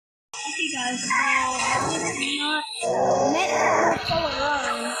guys, so this is not meant to go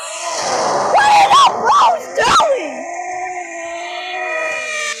alone. What are the bros doing?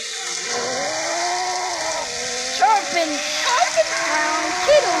 Chirping drown,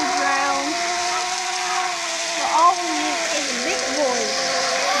 kiddo drown. So all we need is a big boy.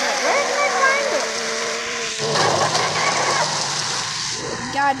 But where did I find it?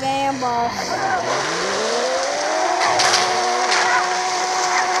 Goddamn boss.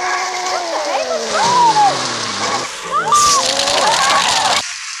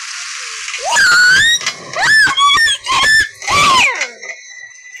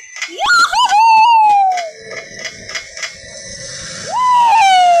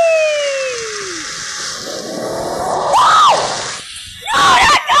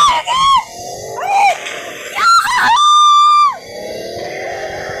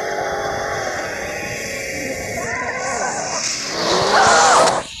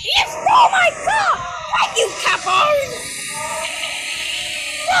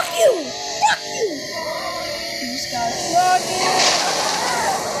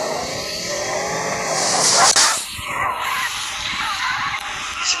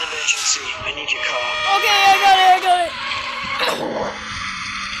 It's an emergency. I need your car. Okay, I got it.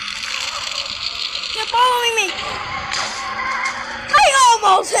 You're following me. I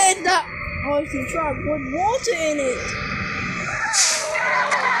almost hit that poison truck with water in it.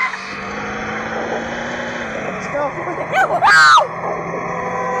 Let's go.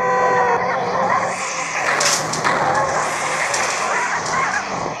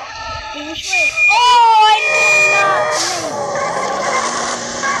 Which way? Oh, I did not leave.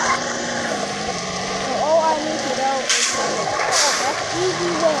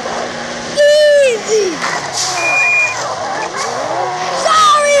 Easy way. Easy!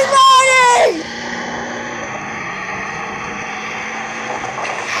 Sorry, Ronnie!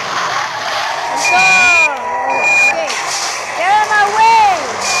 Let's go! Okay. Get out of my way!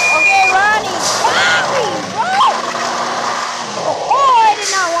 Okay, Ronnie! Ronnie! Whoa! Oh, I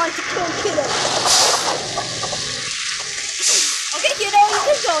did not want to kill Kiddo. Okay, Kiddo, you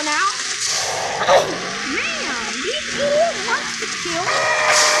can go now. Man, these idiot wants to kill.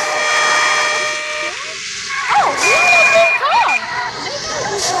 Oh, we have a big car.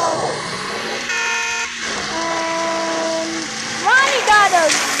 Ronnie got a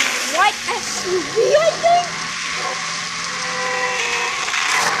white SUV, I think.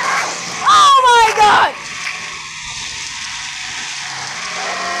 Oh my God!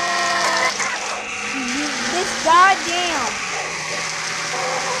 This goddamn.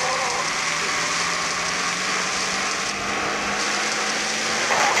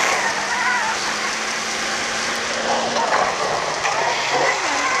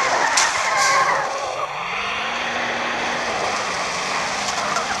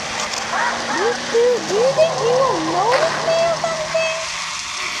 Do you think he will notice me or something?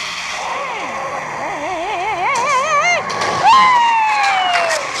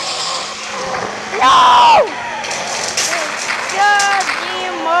 No!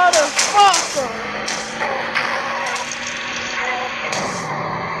 Goddamn motherfucker!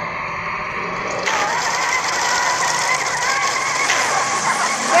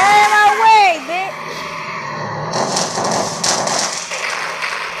 Get out of my way, bitch!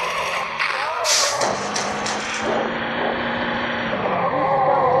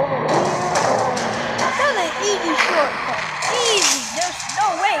 Easy shortcut. Easy. There's no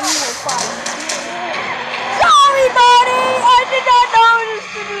way he will find me. Sorry, buddy. I did not know this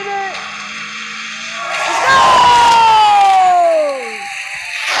to do that. Let's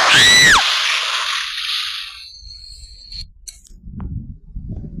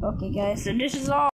go! Okay, guys. So this is all.